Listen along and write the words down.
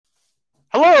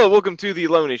Hello, welcome to the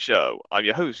Loney Show. I'm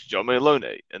your host, John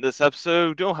Maloney. In this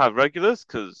episode, don't have regulars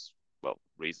because, well,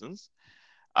 reasons.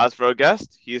 As for our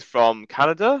guest, he's from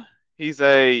Canada. He's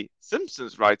a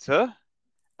Simpsons writer,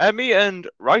 Emmy and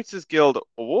Writers Guild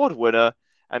Award winner,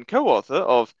 and co-author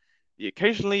of The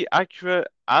Occasionally Accurate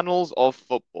Annals of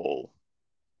Football.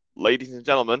 Ladies and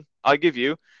gentlemen, I give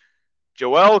you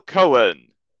Joel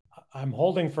Cohen. I'm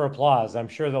holding for applause. I'm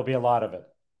sure there'll be a lot of it.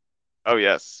 Oh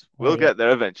yes, Oh we'll yeah. get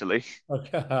there eventually.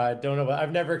 Okay. I don't know.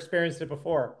 I've never experienced it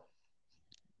before.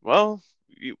 Well,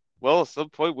 at some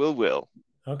point we'll,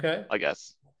 Okay. I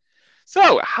guess.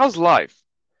 So, how's life?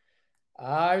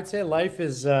 I would say life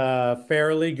is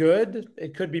fairly good.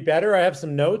 It could be better. I have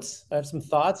some notes. I have some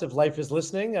thoughts. If life is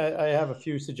listening, I have a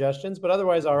few suggestions, but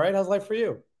otherwise, all right. How's life for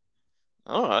you?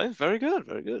 All right, very good,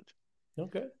 very good.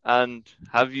 Okay. And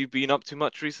have you been up to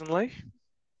much recently?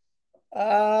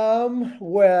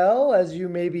 Well, as you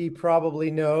maybe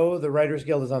probably know, the Writers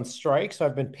Guild is on strike, so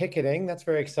I've been picketing. That's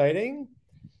very exciting.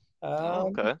 Oh, Um,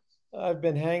 okay. I've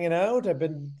been hanging out.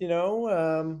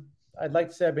 I'd like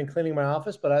to say I've been cleaning my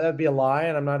office, but that'd be a lie,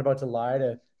 and I'm not about to lie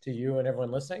to you and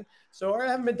everyone listening. So I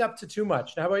haven't been up to too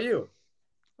much. How about you?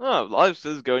 Oh, life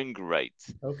is going great.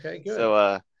 Okay, So,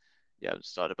 good. yeah, I'm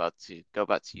started about to go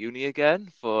back to uni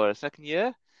again for a second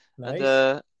year, and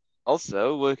Nice.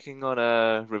 also working on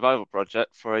a revival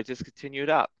project for a discontinued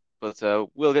app. But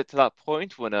we'll get to that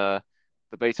point when the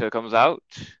beta comes out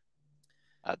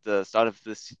at the start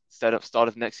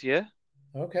of next year.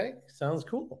 Okay, sounds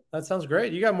cool. That sounds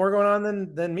great. You got more going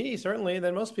on than me, certainly,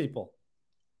 than most people.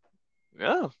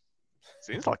 Yeah,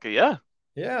 seems like it. Yeah.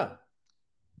 Yeah.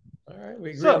 All right,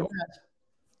 we agree on So, that.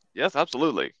 yes,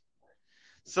 absolutely.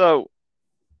 So,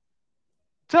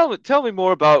 tell me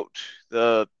more about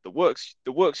the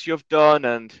works you've done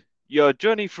and your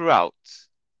journey throughout.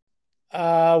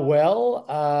 Well,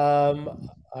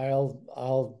 I'll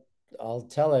I'll I'll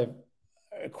tell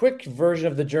a quick version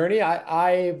of the journey.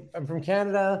 I am from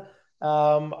Canada.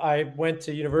 I went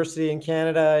to university in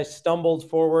Canada. I stumbled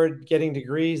forward getting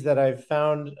degrees that I've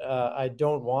found I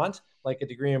don't want, like a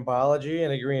degree in biology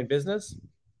and a degree in business.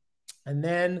 And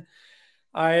then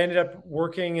I ended up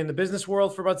working in the business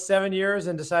world for about 7 years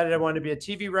and decided I wanted to be a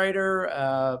TV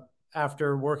writer.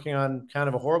 After working on kind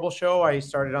of a horrible show, I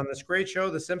started on this great show,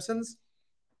 The Simpsons,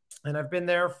 and I've been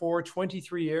there for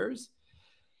 23 years.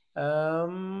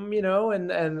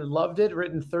 And loved it.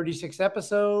 Written 36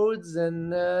 episodes, and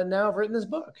now I've written this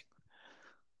book.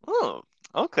 Oh,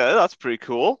 okay, that's pretty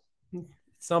cool.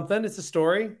 Something. It's a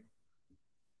story.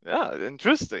 Yeah,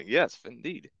 interesting. Yes,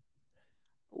 indeed.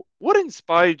 What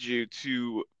inspired you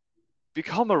to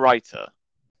become a writer?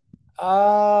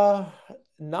 Uh,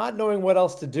 Not knowing what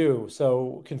else to do,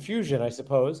 so confusion, I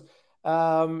suppose.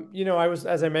 I was,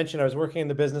 as I mentioned, I was working in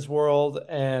the business world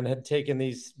and had taken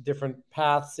these different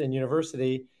paths in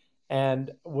university,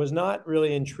 and was not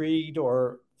really intrigued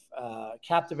or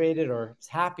captivated or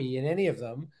happy in any of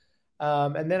them.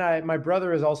 And then my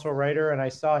brother is also a writer, and I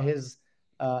saw his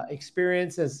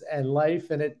experiences and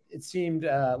life, and it seemed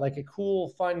like a cool,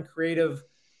 fun, creative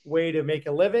way to make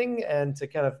a living and to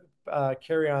kind of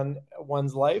carry on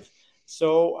one's life.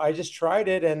 So I just tried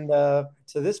it, and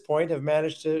to this point, have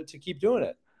managed to keep doing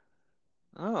it.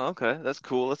 Oh, okay, that's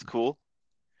cool. That's cool.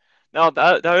 Now,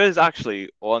 there is actually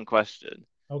one question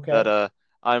that Okay,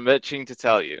 I'm itching to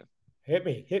tell you. hit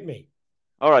me, hit me.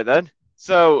 All right then.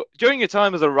 So, during your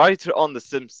time as a writer on The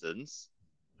Simpsons,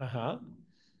 Uh huh.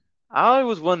 I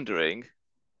was wondering,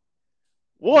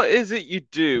 what is it you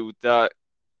do that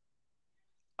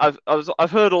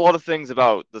I've heard a lot of things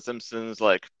about The Simpsons,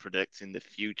 like predicting the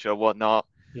future, whatnot.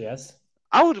 Yes.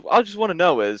 I just want to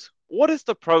know is what is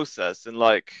the process and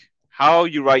like how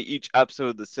you write each episode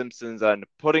of The Simpsons and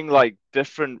putting like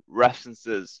different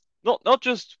references, not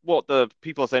just what the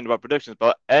people are saying about predictions,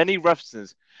 but any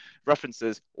references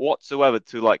whatsoever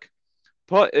to like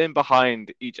put in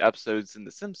behind each episodes in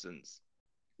The Simpsons.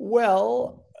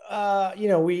 Well,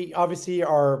 we obviously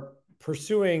are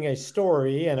pursuing a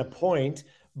story and a point,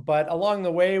 but along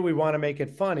the way, we want to make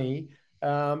it funny.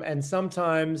 And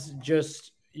sometimes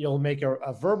just you'll make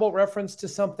a verbal reference to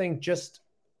something, just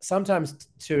sometimes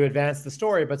to advance the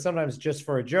story, but sometimes just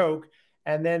for a joke.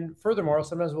 And then furthermore,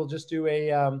 sometimes we'll just do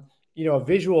a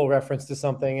visual reference to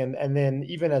something. And then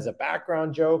even as a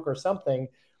background joke or something,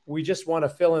 we just want to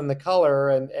fill in the color,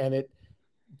 and it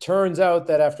turns out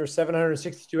that after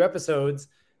 762 episodes,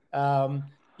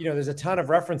 there's a ton of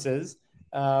references,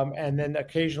 and then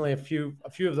occasionally a few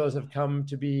of those have come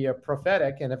to be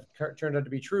prophetic and have turned out to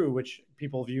be true, which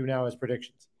people view now as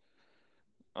predictions.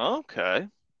 Okay,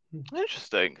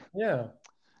 interesting. Yeah.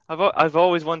 I've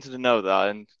always wanted to know that,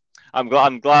 and I'm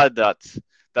glad that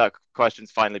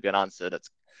question's finally been answered.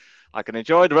 I can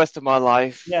enjoy the rest of my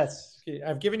life. Yes,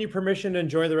 I've given you permission to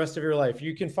enjoy the rest of your life.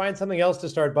 You can find something else to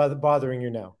start bothering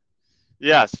you now.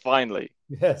 Yes, finally.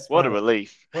 Yes, What a finally.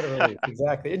 relief. What a relief.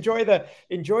 Exactly.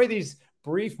 Enjoy these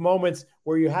brief moments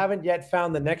where you haven't yet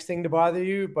found the next thing to bother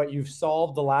you, but you've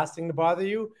solved the last thing to bother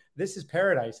you. This is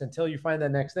paradise until you find that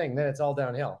next thing. Then it's all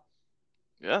downhill.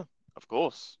 Yeah, of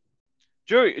course.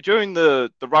 During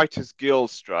the Writers Guild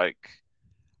strike,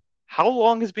 how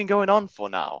long has it been going on for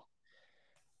now?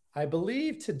 I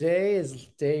believe today is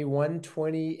day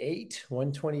 128,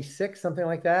 126, something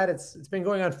like that. It's been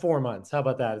going on 4 months. How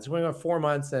about that? It's going on 4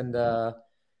 months, and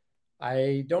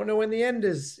I don't know when the end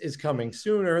is coming.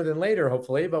 Sooner than later,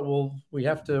 hopefully, but we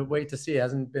have to wait to see. It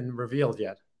hasn't been revealed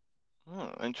yet.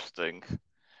 Oh, interesting.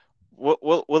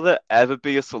 Will there ever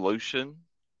be a solution?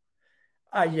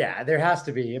 Yeah, there has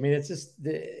to be. I mean, it's just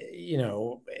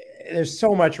there's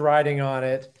so much riding on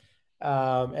it,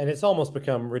 and it's almost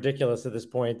become ridiculous at this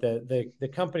point. The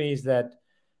companies that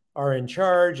are in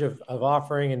charge of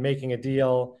offering and making a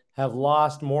deal have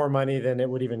lost more money than it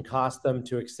would even cost them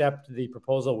to accept the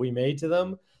proposal we made to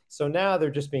them. So now they're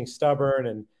just being stubborn,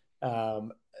 and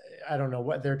I don't know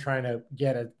what they're trying to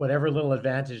get at whatever little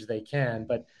advantage they can.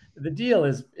 But the deal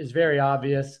is very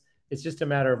obvious. It's just a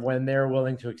matter of when they're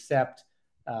willing to accept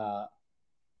uh,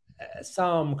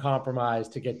 some compromise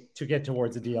to get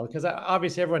towards a deal. Because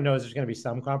obviously everyone knows there's going to be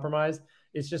some compromise.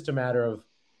 It's just a matter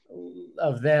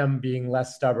of them being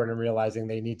less stubborn and realizing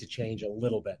they need to change a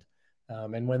little bit.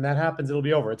 And when that happens, it'll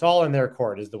be over. It's all in their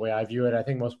court, is the way I view it. I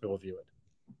think most people view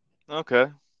it. Okay.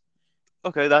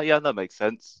 Okay, that makes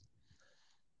sense.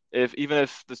 If even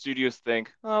if the studios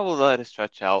think, oh, we'll let it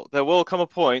stretch out, there will come a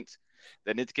point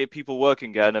they need to get people working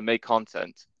again and make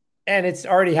content. And it's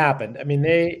already happened. I mean,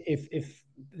 if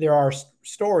there are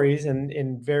stories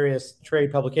in various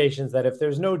trade publications that if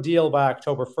there's no deal by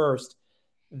October 1st,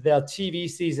 the TV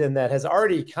season that has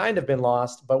already kind of been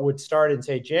lost, but would start in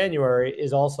say January,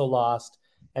 is also lost,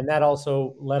 and that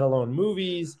also, let alone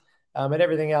movies and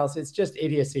everything else, it's just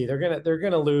idiocy. They're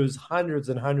gonna lose hundreds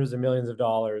and hundreds of millions of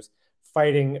dollars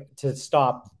fighting to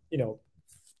stop,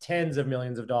 tens of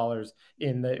millions of dollars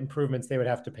in the improvements they would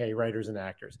have to pay writers and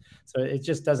actors. So it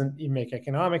just doesn't even make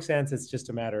economic sense. It's just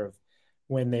a matter of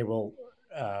when they will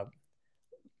uh,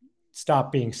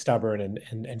 stop being stubborn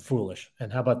and foolish.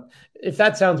 And how about, if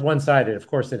that sounds one sided? Of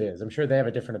course it is. I'm sure they have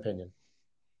a different opinion.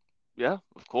 Yeah,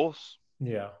 of course.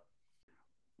 Yeah.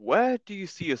 Where do you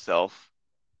see yourself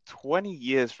 20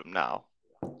 years from now?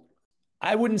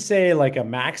 I wouldn't say like a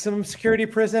maximum security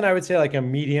prison. I would say like a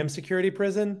medium security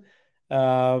prison,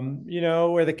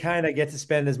 where they kind of get to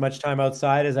spend as much time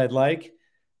outside as I'd like.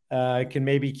 I can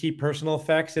maybe keep personal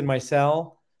effects in my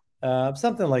cell,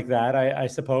 something like that, I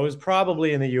suppose,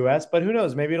 probably in the US, but who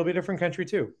knows? Maybe it'll be a different country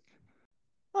too.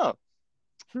 Oh,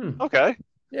 Hmm. okay.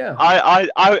 Yeah.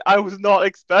 I was not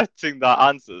expecting that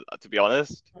answer, to be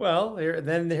honest. Well, here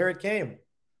it came.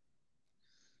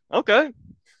 Okay.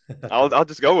 I'll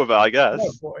just go with it, I Yeah,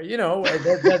 guess.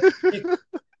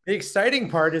 the exciting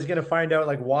part is going to find out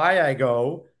like why I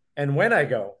go and when I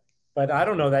go. But I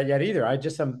don't know that yet either. I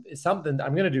just am something.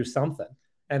 I'm going to do something,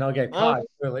 and I'll get Oh, caught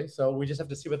clearly. So we just have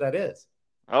to see what that is.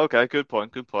 okay, good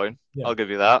point, good point. Yeah. I'll give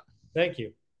you that. Thank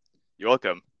you. You're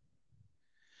welcome.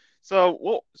 So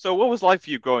what was life for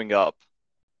you growing up?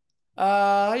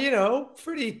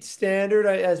 Pretty standard.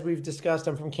 As we've discussed,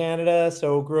 I'm from Canada,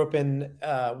 so grew up in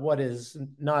what is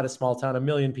not a small town, 1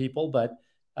 million people, but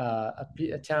a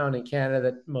town in Canada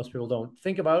that most people don't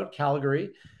think about,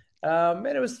 Calgary. And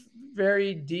it was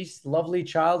very decent, lovely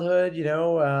childhood.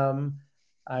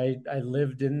 I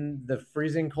lived in the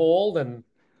freezing cold and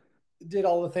did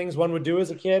all the things one would do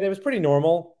as a kid. It was pretty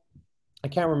normal. I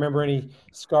can't remember any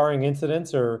scarring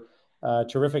incidents or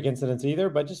terrific incidents either,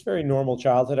 but just very normal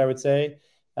childhood, I would say.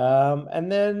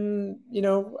 And then,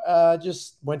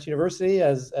 just went to university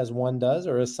as one does,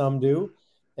 or as some do,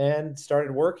 and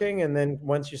started working. And then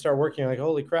once you start working, you're like,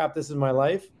 holy crap, this is my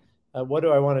life. What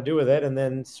do I want to do with it? And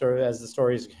then, sort of, as the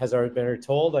stories has already been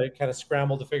told, I kind of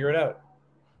scrambled to figure it out.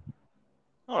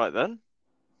 All right then.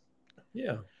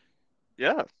 Yeah,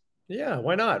 Yeah. yeah.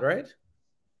 Why not? Right?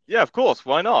 Yeah, of course.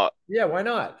 Why not? Yeah, why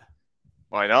not?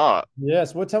 Why not?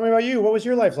 Yes. Well, tell me about you. What was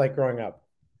your life like growing up?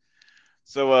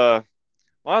 So,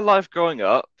 my life growing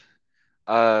up,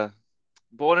 uh,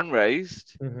 born and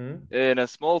raised Mm-hmm. in a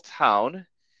small town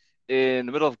in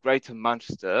the middle of Greater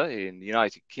Manchester in the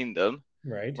United Kingdom.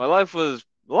 Right. My life was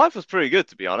pretty good,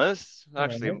 to be honest. All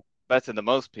right. Actually, better than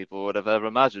most people would have ever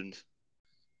imagined.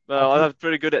 Well, I had a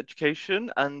pretty good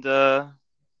education and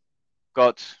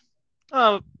got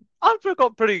uh, I've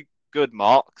got pretty good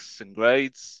marks and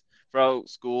grades throughout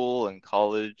school and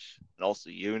college and also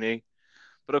uni.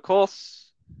 But of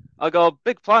course, I got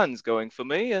big plans going for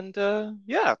me, and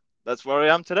yeah, that's where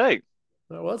I am today.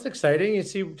 Well, it's exciting. You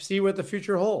see what the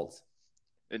future holds.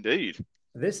 Indeed.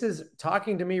 This is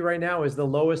talking to me right now is the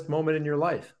lowest moment in your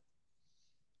life.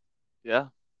 Yeah.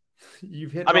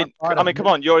 You've hit I rock mean, I bottom. mean, come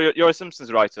on, you're a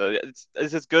Simpsons writer. It's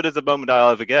as good as a moment I'll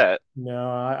ever get. No,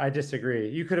 I disagree.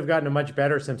 You could have gotten a much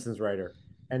better Simpsons writer.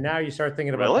 And now you start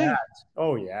thinking about that. Really?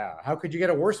 Oh yeah. How could you get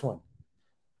a worse one?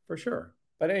 For sure.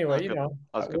 But anyway, Good.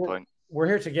 That's a good point. we're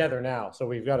here together now, so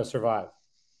we've got to survive.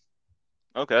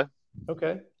 Okay.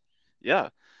 Okay. Yeah.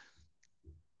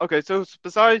 Okay. So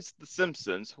besides The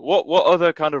Simpsons, what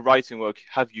other kind of writing work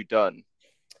have you done?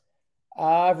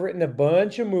 I've written a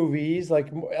bunch of movies,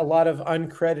 like a lot of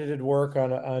uncredited work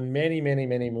on many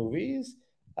movies.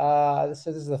 So this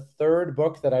is the third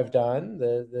book that I've done,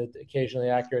 the occasionally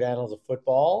accurate annals of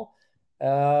football.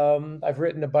 I've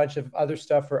written a bunch of other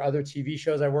stuff for other TV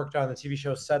shows. I worked on the TV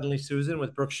show Suddenly Susan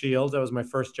with Brooke Shields. That was my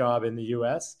first job in the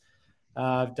U.S.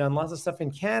 I've done lots of stuff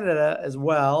in Canada as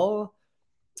well.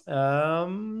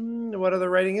 What other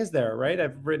writing is there, right?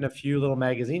 I've written a few little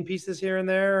magazine pieces here and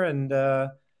there, and I've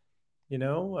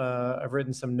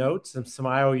written some notes, some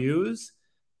IOUs,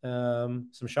 some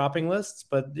shopping lists,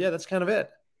 but yeah, that's kind of it.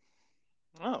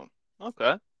 Oh,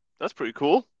 okay. That's pretty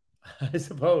cool. I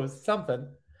suppose something.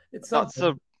 It's That's a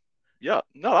something. Yeah.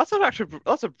 No,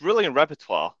 that's a brilliant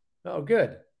repertoire. Oh,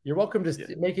 good. You're welcome Yeah.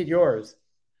 to make it yours.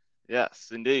 Yes,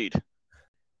 indeed.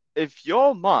 If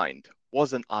your mind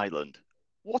was an island,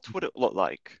 what would it look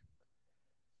like?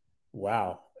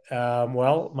 Wow.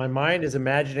 Well, my mind is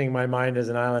imagining my mind as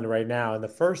an island right now, and the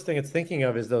first thing it's thinking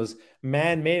of is those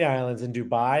man-made islands in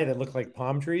Dubai that look like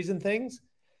palm trees and things.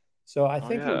 So I Oh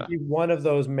think it would yeah. be one of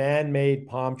those man-made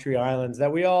palm tree islands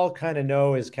that we all kind of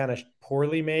know is kind of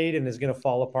poorly made and is going to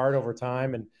fall apart over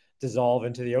time and dissolve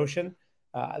into the ocean.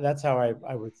 That's how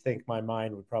I would think my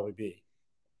mind would probably be.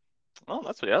 Oh,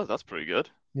 that's pretty good.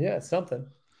 Yeah, it's something.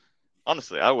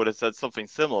 Honestly, I would have said something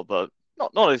similar, but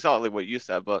not exactly what you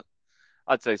said, but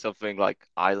I'd say something like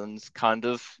islands, kind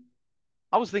of.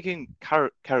 I was thinking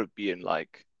Caribbean,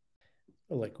 like.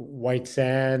 Like white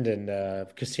sand and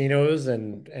casinos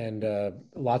and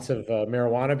lots of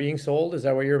marijuana being sold. Is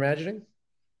that what you're imagining?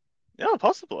 Yeah,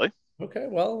 possibly. Okay,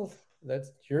 well,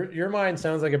 that's your mind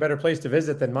sounds like a better place to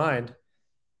visit than mine.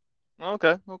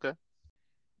 Okay, okay.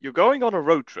 You're going on a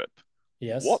road trip.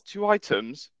 Yes. What two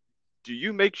items do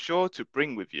you make sure to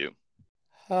bring with you?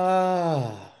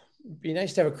 Be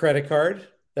nice to have a credit card.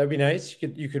 That'd be nice.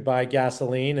 You could buy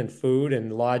gasoline and food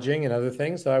and lodging and other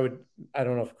things. So I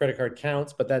don't know if credit card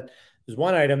counts, but that is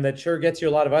one item that sure gets you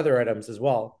a lot of other items as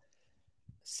well.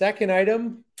 Second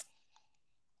item,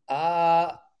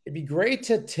 it'd be great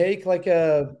to take like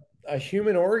a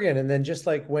human organ and then just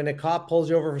like when a cop pulls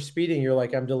you over for speeding, you're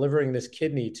like, I'm delivering this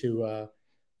kidney to a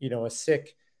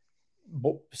sick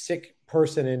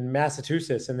person in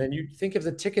Massachusetts, and then you think of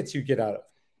the tickets you get out of.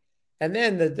 And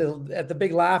then at the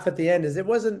big laugh at the end is it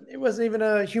wasn't even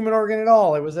a human organ at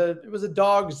all. It was a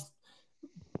dog's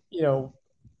you know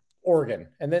organ.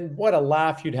 And then what a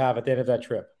laugh you'd have at the end of that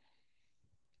trip.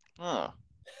 Oh,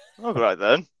 all right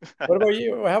then. What about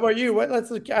you? How about you?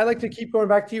 I like to keep going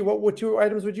back to you. What two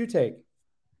items would you take?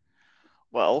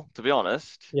 Well, to be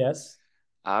honest, Yes.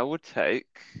 I would take.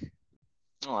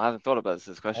 Oh, I haven't thought about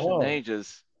this question in Oh,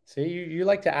 ages. see, you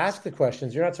like to ask the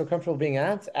questions. You're not so comfortable being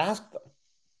asked them.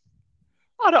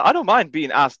 I don't mind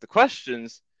being asked the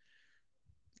questions.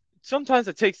 Sometimes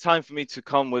it takes time for me to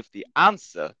come with the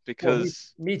answer Well, me,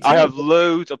 because me I too. have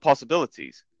loads of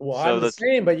possibilities. Well, I'm So the that's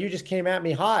same, but you just came at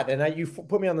me hot, and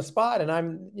put me on the spot, and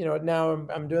now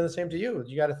I'm doing the same to you.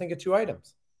 You got to think of two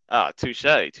items. touche,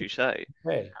 touche.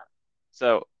 Hey.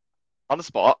 So on the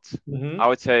spot, I Mm-hmm.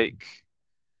 would take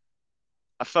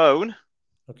a phone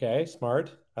Okay,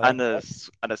 smart. I like and that.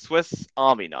 a Swiss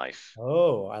Army knife.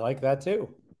 Oh, I like that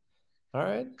too. All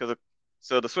right. Because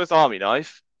so the Swiss Army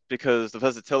knife, because the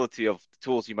versatility of the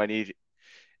tools you might need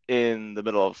in the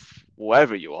middle of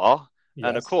wherever you are,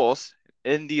 and of Yes, course,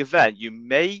 in the event you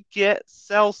may get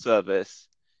cell service,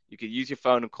 you can use your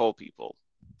phone and call people.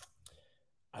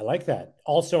 I like that.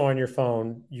 Also on your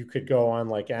phone, you could go on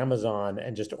like Amazon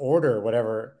and just order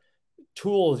whatever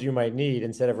tools you might need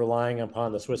instead of relying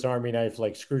upon the Swiss Army knife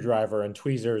like screwdriver and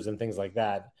tweezers and things like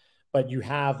that. But you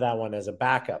have that one as a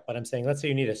backup. But I'm saying, let's say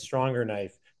you need a stronger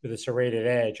knife with a serrated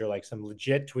edge or like some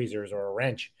legit tweezers or a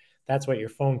wrench. That's what your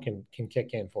phone can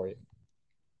kick in for you.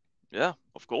 Yeah,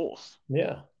 of course.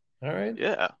 Yeah. All right.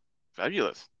 Yeah,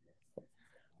 fabulous.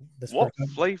 This What worked out.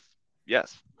 flavor?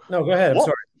 Yes. No, go ahead. I'm What?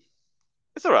 sorry.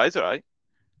 It's all right. It's all right.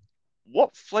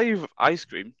 What flavor of ice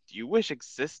cream do you wish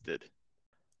existed?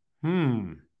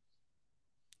 Hmm.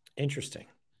 Interesting.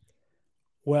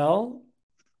 Well,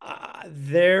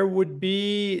 there would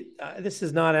be. This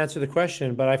does not answer the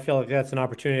question, but I feel like that's an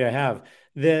opportunity I have.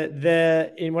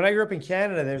 When I grew up in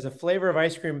Canada, there's a flavor of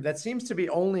ice cream that seems to be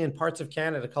only in parts of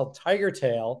Canada called Tiger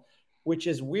Tail, which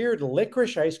is weird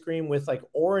licorice ice cream with like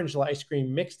orange ice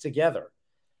cream mixed together.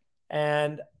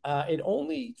 And it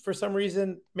only, for some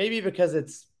reason, maybe because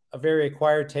it's a very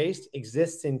acquired taste,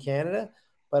 exists in Canada.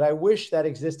 But I wish that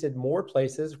existed more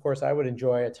places. Of course, I would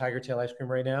enjoy a tiger tail ice cream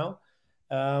right now.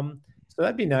 So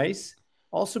that'd be nice.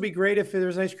 Also, be great if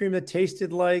there's ice cream that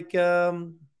tasted like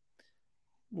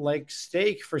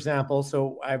steak, for example.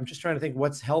 So I'm just trying to think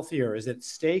what's healthier. Is it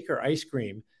steak or ice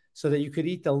cream? So that you could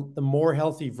eat the more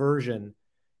healthy version.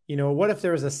 What if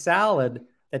there was a salad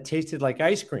that tasted like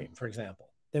ice cream, for example?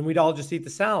 Then we'd all just eat the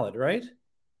salad, right?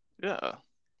 Yeah,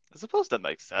 I suppose that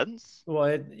makes sense. Well,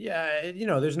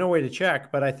 there's no way to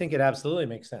check, but I think it absolutely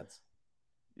makes sense.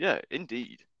 Yeah,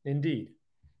 indeed. Indeed.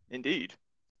 Indeed.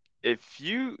 If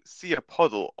you see a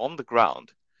puddle on the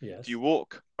ground, do you Yes.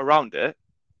 walk around it,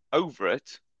 over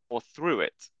it, or through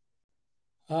it?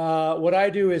 What I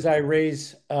do is I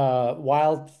raise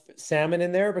wild salmon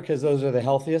in there because those are the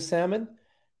healthiest salmon.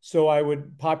 So I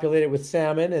would populate it with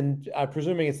salmon, and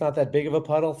presuming it's not that big of a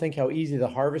puddle, think how easy the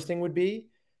harvesting would be.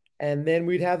 And then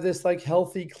we'd have this like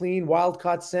healthy, clean, wild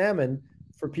caught salmon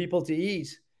for people to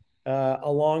eat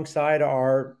alongside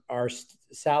our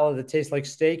salad that tastes like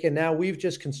steak. And now we've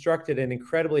just constructed an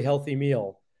incredibly healthy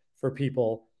meal for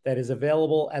people that is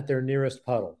available at their nearest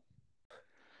puddle.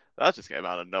 That just came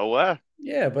out of nowhere.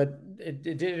 Yeah, but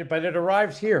it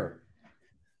arrived here.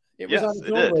 It was on Yes, its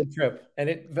it own did. road trip, and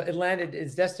it landed.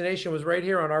 Its destination was right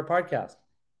here on our podcast.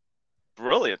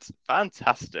 Brilliant.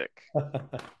 Fantastic.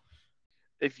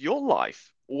 If your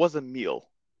life was a meal,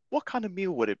 what kind of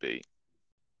meal would it be?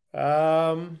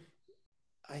 um,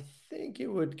 I think it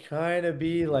would kind of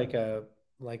be like a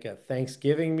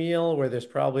Thanksgiving meal where there's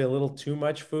probably a little too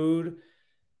much food.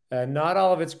 Not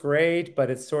all of it's great,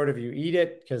 but it's sort of you eat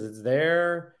it because it's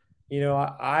there.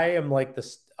 I am like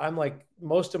this. I'm like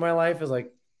most of my life is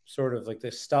like sort of like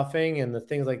the stuffing and the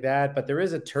things like that. But there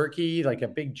is a turkey, like a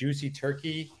big juicy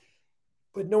turkey,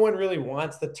 but no one really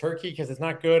wants the turkey because it's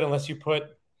not good unless you put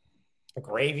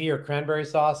gravy or cranberry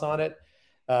sauce on it.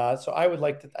 So I would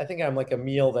like to. I think I'm like a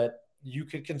meal that you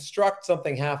could construct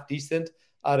something half decent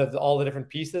out of all the different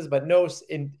pieces, but no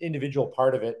individual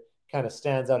part of it kind of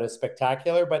stands out as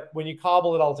spectacular. But when you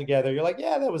cobble it all together, you're like,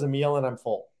 yeah, that was a meal, and I'm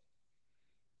full.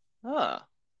 Ah,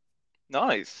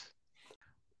 nice.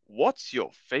 What's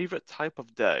your favorite type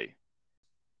of day?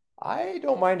 I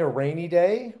don't mind a rainy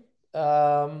day.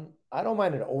 I don't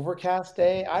mind an overcast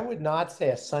day. I would not say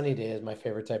a sunny day is my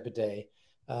favorite type of day.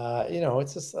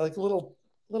 It's just like a little,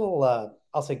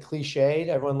 I'll say cliched.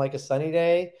 Everyone like a sunny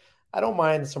day. I don't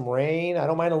mind some rain. I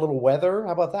don't mind a little weather.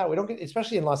 How about that? We don't get,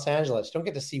 especially in Los Angeles, don't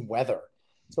get to see weather.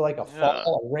 So like Yeah,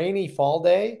 a rainy fall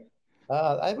day,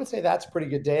 I would say that's a pretty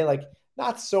good day. Like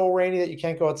not so rainy that you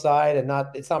can't go outside and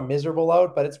it's not miserable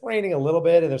out, but it's raining a little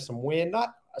bit and there's some wind,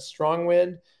 not a strong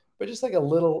wind, but just like a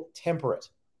little temperate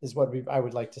is what I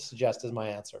would like to suggest as my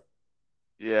answer.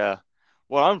 yeah.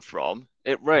 Where I'm from,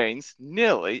 it rains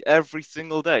nearly every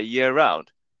single day year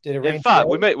round. Did it In rain fact,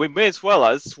 today? we may as well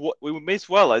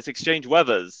as exchange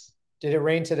weathers. Did it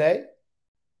rain today?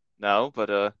 No,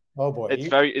 but Oh boy. it's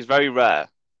very rare.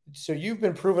 So you've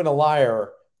been proven a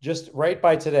liar just right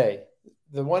by today.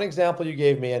 The one example you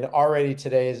gave me, and already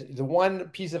today is the one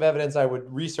piece of evidence I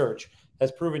would research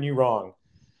has proven you wrong.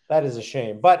 That is a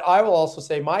shame. But I will also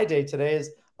say my day today is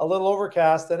a little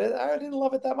overcast and I didn't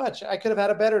love it that much. I could have had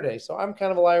a better day. So I'm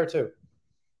kind of a liar too.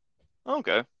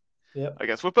 Okay, Yep. I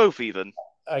guess we're both even.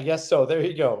 I guess so. There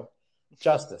you go.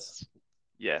 Justice.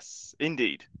 Yes,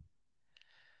 indeed.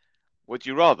 Would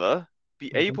you rather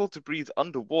be Mhm. able to breathe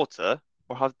underwater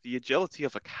or have the agility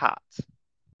of a cat?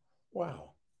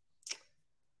 Wow.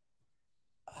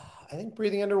 I think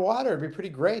breathing underwater would be pretty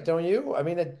great, don't you? I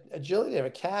mean, agility of a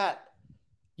cat.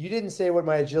 You didn't say what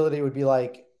my agility would be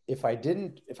like if I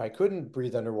couldn't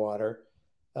breathe underwater.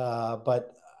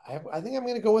 But I think I'm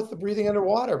going to go with the breathing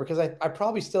underwater because I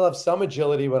probably still have some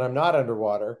agility when I'm not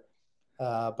underwater.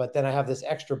 But then I have this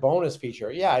extra bonus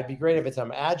feature. Yeah, it'd be great if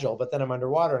I'm agile, but then I'm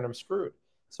underwater and I'm screwed.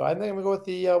 So I think I'm going to go with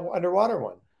the underwater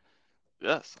one.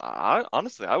 Yes, I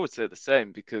honestly I would say the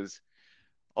same because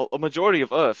a majority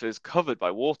of Earth is covered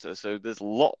by water, so there's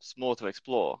lots more to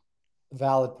explore.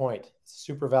 Valid point.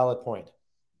 Super valid point.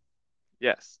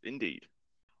 Yes, indeed.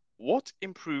 What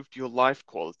improved your life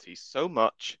quality so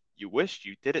much you wished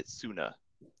you did it sooner?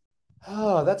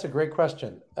 Oh, that's a great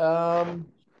question.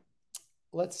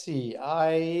 let's see. In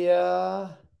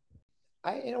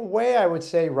a way, I would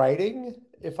say writing,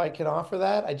 if I can offer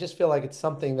that. I just feel like it's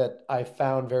something that I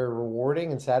found very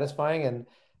rewarding and satisfying. And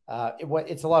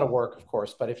it's a lot of work, of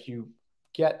course, but if you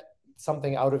get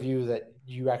something out of you that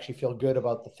you actually feel good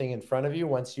about the thing in front of you,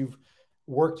 once you've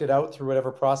worked it out through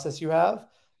whatever process you have,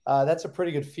 that's a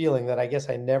pretty good feeling that I guess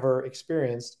I never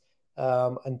experienced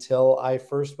until I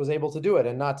first was able to do it.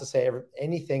 And not to say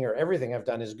anything or everything I've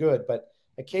done is good, but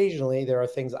occasionally there are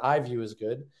things I view as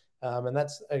good, and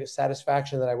that's a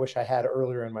satisfaction that I wish I had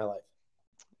earlier in my life.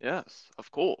 Yes,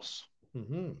 of course.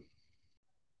 Mm-hmm.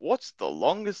 What's the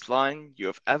longest line you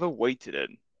have ever waited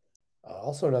in?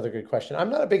 Also, another good question. I'm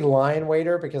not a big line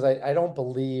waiter because I don't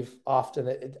believe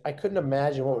often I couldn't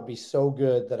imagine what would be so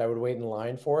good that I would wait in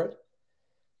line for it.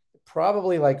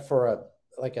 Probably like for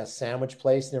a sandwich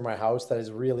place near my house that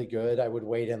is really good, I would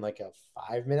wait in like a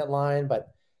 5 minute line.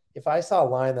 But if I saw a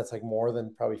line that's like more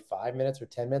than probably 5 minutes or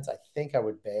 10 minutes, I think I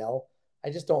would bail.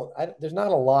 I just don't. There's not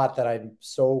a lot that I'm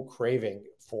so craving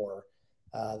for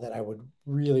that I would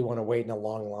really want to wait in a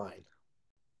long line.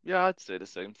 Yeah, I'd say the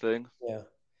same thing. Yeah,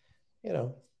 you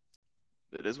know,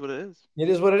 It is what it is. it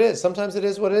is what it is. Sometimes it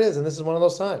is what it is, and this is one of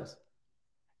those times.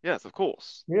 Yes, of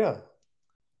course. Yeah.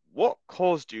 What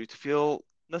caused you to feel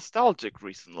nostalgic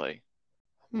recently?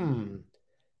 Hmm.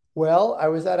 Well, I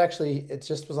was at actually, it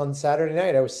just was on Saturday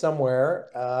night. I was somewhere,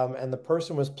 and the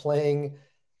person was playing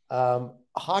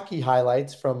hockey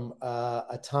highlights from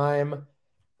a time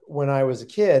when I was a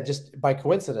kid, just by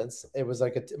coincidence. It was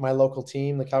like my local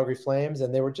team, the Calgary Flames,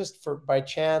 and they were just for by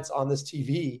chance on this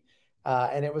TV.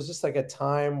 And it was just like a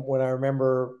time when I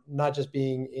remember not just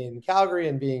being in Calgary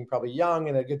and being probably young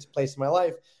and a good place in my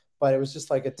life, but it was just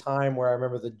like a time where I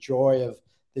remember the joy of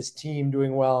this team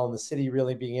doing well and the city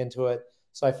really being into it.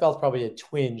 So I felt probably a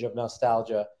twinge of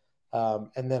nostalgia.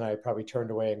 And then I probably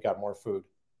turned away and got more food.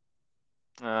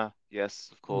 Ah, yes,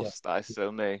 of Yeah, course, that is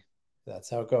so me. that's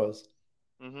how it goes.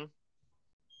 hmm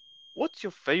What's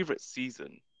your favorite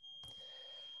season?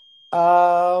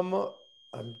 Um,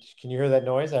 can you hear that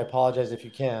noise? I apologize if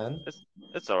you can. It's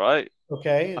it's all right.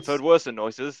 Okay, I've heard it's worse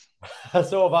noises.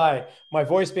 so have I. My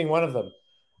voice being one of them.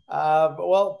 But,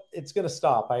 well, it's going to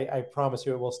stop. I promise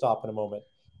you, it will stop in a moment.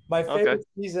 My Okay. favorite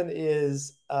season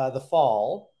is the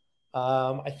fall.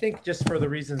 I think just for the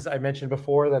reasons I mentioned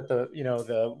before, that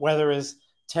the weather is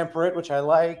temperate, which I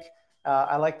like.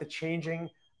 I like the changing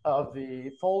of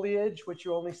the foliage, which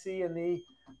you only see in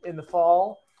the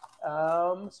fall.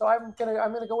 So I'm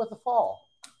gonna go with the fall.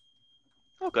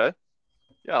 Okay.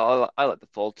 Yeah, I like the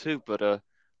fall too, but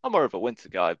I'm more of a winter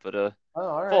guy, but Oh,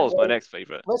 all right. fall's my Well, next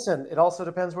favorite. listen, it also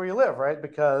depends where you live, right?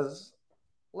 Because,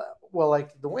 well,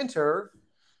 like the winter,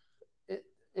 it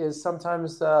is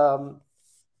sometimes,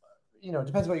 it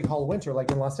depends what you call winter.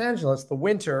 Like in Los Angeles, the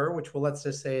winter, which will let's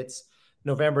just say it's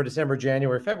November, December,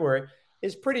 January, February,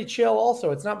 is pretty chill.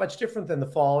 Also, it's not much different than the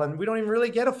fall, and we don't even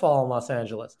really get a fall in Los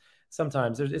Angeles.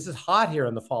 Sometimes it's just hot here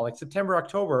in the fall, like September,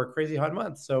 October, are crazy hot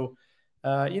months. So,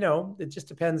 it just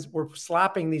depends. We're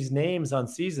slapping these names on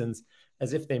seasons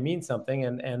as if they mean something,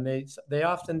 and they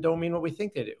often don't mean what we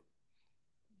think they do.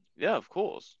 Yeah, of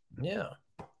course. Yeah,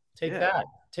 take Yeah. that,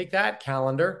 take that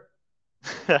calendar.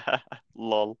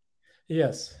 Lol.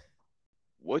 Yes.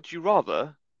 Would you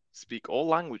rather speak all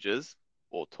languages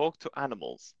or talk to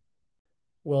animals?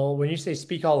 Well, when you say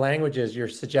speak all languages, you're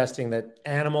suggesting that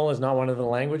animal is not one of the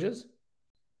languages?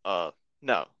 No.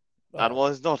 Oh. Animal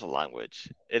is not a language.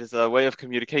 It is a way of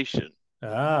communication.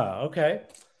 Okay.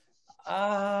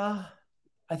 Uh,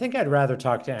 I think I'd rather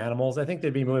talk to animals. I think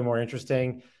they'd be way more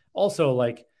interesting. Also,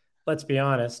 like, let's be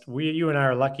honest, you and I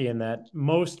are lucky in that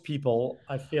most people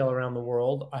I feel around the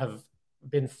world have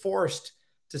been forced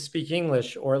to speak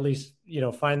English, or at least,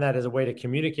 find that as a way to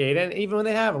communicate. And even when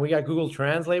they haven't, we got Google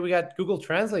Translate. We got Google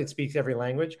Translate speaks every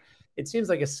language. It seems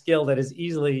like a skill that is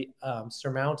easily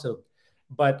surmounted.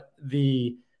 But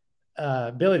the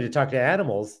ability to talk to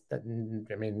animals, that,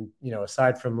 I mean,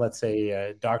 aside from, let's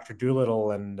say, Dr.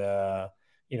 Doolittle and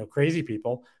crazy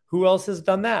people, who else has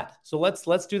done that? So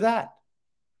let's do that.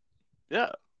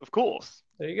 Yeah, of course.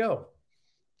 There you go.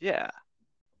 Yeah.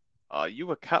 Are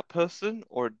you a cat person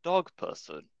or a dog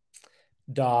person?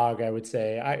 Dog, I would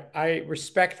say. I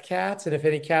respect cats, and if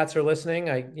any cats are listening,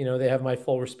 they have my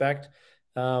full respect.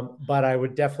 But I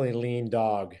would definitely lean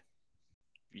dog.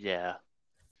 Yeah.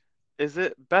 Is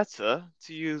it better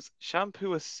to use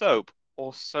shampoo as soap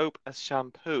or soap as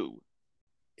shampoo?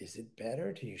 Is it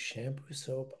better to use shampoo,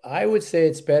 soap? I would say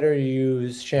it's better to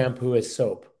use shampoo as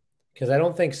soap, because I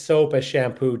don't think soap as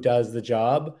shampoo does the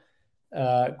job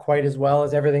quite as well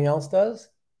as everything else does.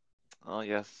 Oh,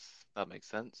 yes, that makes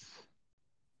sense.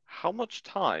 How much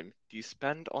time do you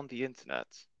spend on the internet?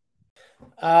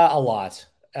 A lot,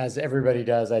 as everybody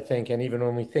does, I think. And even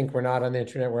when we think we're not on the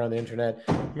internet, we're on the internet.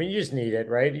 I mean, you just need it,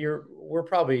 right? We're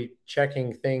probably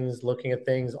checking things, looking at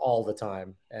things all the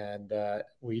time, and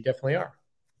we definitely are.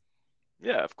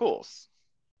 Yeah, of course.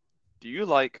 Do you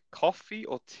like coffee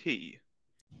or tea?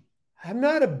 I'm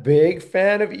not a big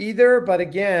fan of either, but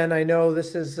again, I know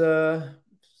this is the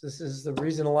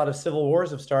reason a lot of civil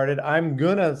wars have started. I'm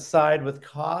gonna side with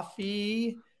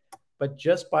coffee, but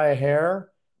just by a hair.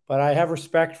 But I have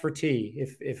respect for tea.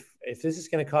 If this is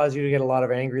going to cause you to get a lot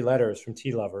of angry letters from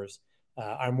tea lovers,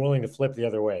 I'm willing to flip the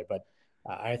other way. But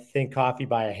I think coffee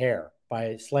by a hair, by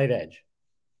a slight edge.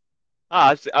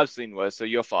 I've seen worse, so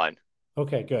you're fine.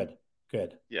 Okay, good,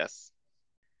 good. Yes.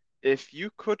 If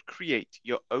you could create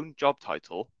your own job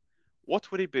title,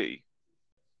 what would it be?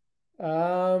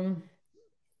 Um,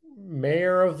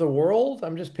 Mayor of the world.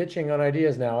 I'm just pitching on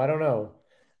ideas now. I don't know.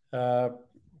 Uh,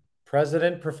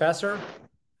 President, professor.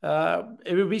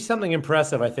 It would be something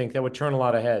impressive, I think, that would turn a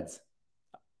lot of heads.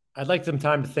 I'd like some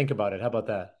time to think about it. How about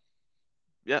that?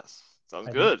 Yes, sounds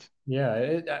I think, good.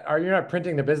 yeah. Are you not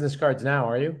printing the business cards now?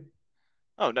 Are you?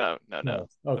 Oh, no, no, no. No.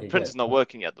 The Okay, good. printer's not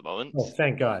working at the Oh, moment.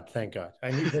 thank God. Thank God. I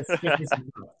need this. Give me some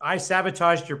time. I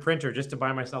sabotaged your printer just to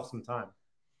buy myself some time.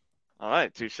 All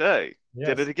right, touche. Did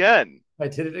Yes, it again. I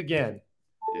did it again.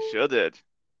 You sure did.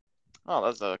 Oh,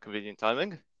 that's a convenient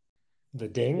timing. The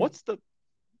ding. What's the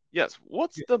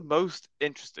what's the most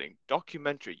interesting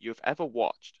documentary you've ever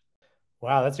watched?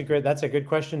 Wow, that's a good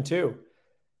question too.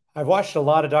 I've watched a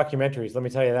lot of documentaries, let me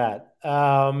tell you that.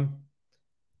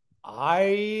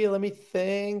 I let me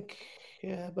think.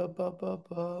 Yeah,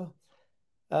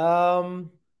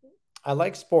 Um, I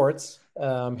like sports,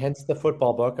 hence the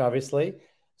football book, obviously.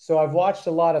 So I've watched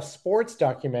a lot of sports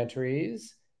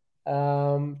documentaries.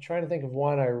 Trying to think of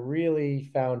one I really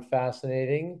found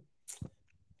fascinating.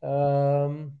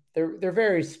 They're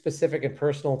very specific and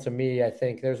personal to me. I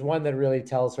think there's one that really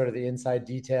tells sort of the inside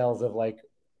details of like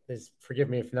this. Forgive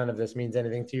me if none of this means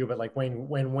anything to you, but like when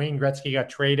Wayne Gretzky got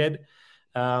traded,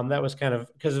 that was kind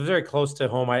of because it was very close to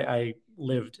home. I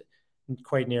lived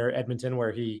quite near Edmonton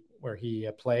where he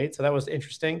played, so that was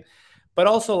interesting. But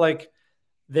also like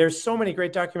there's so many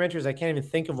great documentaries. I can't even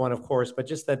think of one, of course, but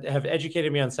just that have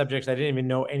educated me on subjects I didn't even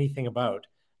know anything about.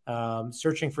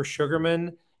 Searching for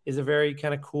Sugarman is a very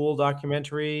kind of cool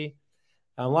documentary.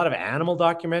 A lot of animal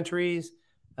documentaries.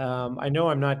 I know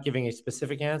I'm not giving a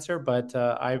specific answer, but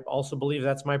I also believe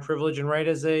that's my privilege and right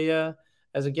as a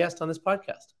guest on this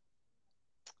podcast.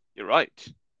 You're right.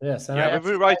 Yes, and You I have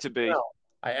every exercise right to it be. now.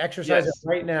 I exercise it Yes,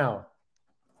 right now.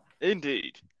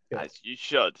 indeed. Good, As you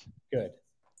should. good.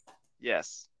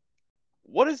 Yes.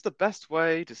 What is the best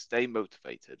way to stay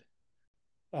motivated?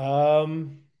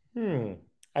 Um, hmm.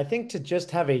 I think to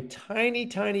just have a tiny,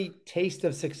 tiny taste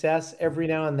of success every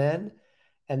now and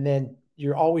then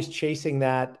you're always chasing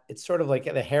that. It's sort of like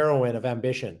the heroin of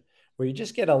ambition, where you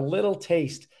just get a little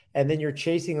taste and then you're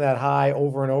chasing that high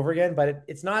over and over again. But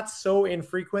it's not so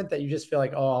infrequent that you just feel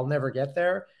like, oh, I'll never get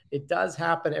there. It does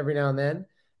happen every now and then,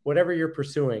 whatever you're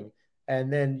pursuing.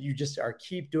 And then you just are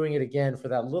keep doing it again for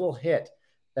that little hit,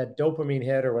 that dopamine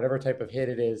hit or whatever type of hit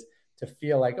it is to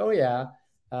feel like, oh, yeah,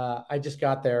 I just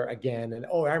got there again. And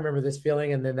oh, I remember this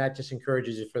feeling. And then that just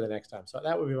encourages you for the next time. So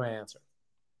that would be my answer.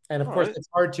 And of All course, right. it's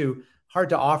hard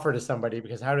to offer to somebody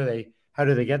because how do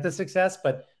they get the success?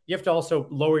 But you have to also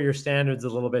lower your standards a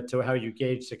little bit to how you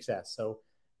gauge success. So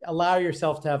allow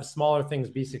yourself to have smaller things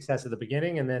be success at the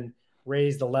beginning and then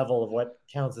raise the level of what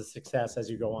counts as success as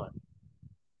you go on.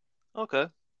 Okay,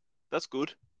 that's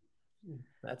good.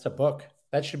 That's a book.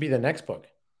 That should be the next book.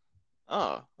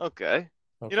 Oh, okay.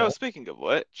 Okay. Speaking of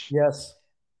which, Yes.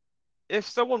 if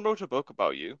someone wrote a book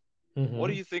about you, what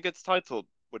do Hmm. you think its title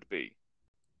would be?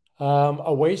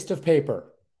 A waste of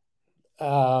paper.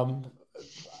 Um,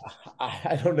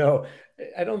 I don't know.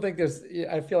 I don't think there's.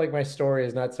 I feel like my story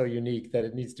is not so unique that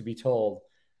it needs to be told.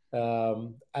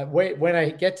 Wait, when I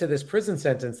get to this prison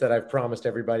sentence that I've promised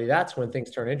everybody, that's when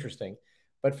things turn interesting.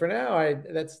 But for now,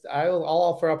 I'll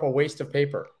offer up a waste of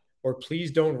paper or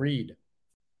please don't read.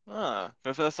 Ah,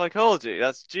 reverse psychology.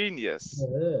 That's genius.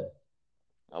 Ugh.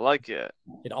 I like it.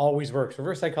 It always works.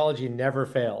 Reverse psychology never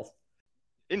fails.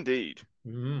 Indeed.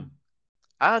 Mhm.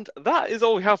 And that is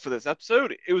all we have for this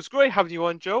episode. It was great having you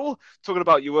on, Joel, talking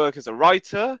about your work as a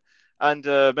writer and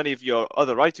many of your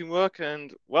other writing work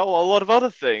and, well, a lot of other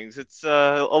things. It's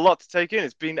a lot to take in.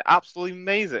 It's been absolutely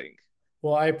amazing.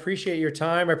 Well, I appreciate your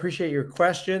time. I appreciate your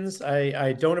questions.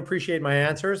 I don't appreciate my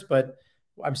answers, but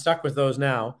I'm stuck with those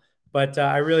now. But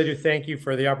I really do thank you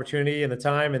for the opportunity and the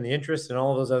time and the interest and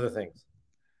all of those other things.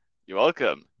 You're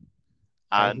welcome.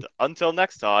 Thank you. And until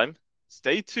next time,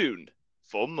 stay tuned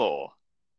for more.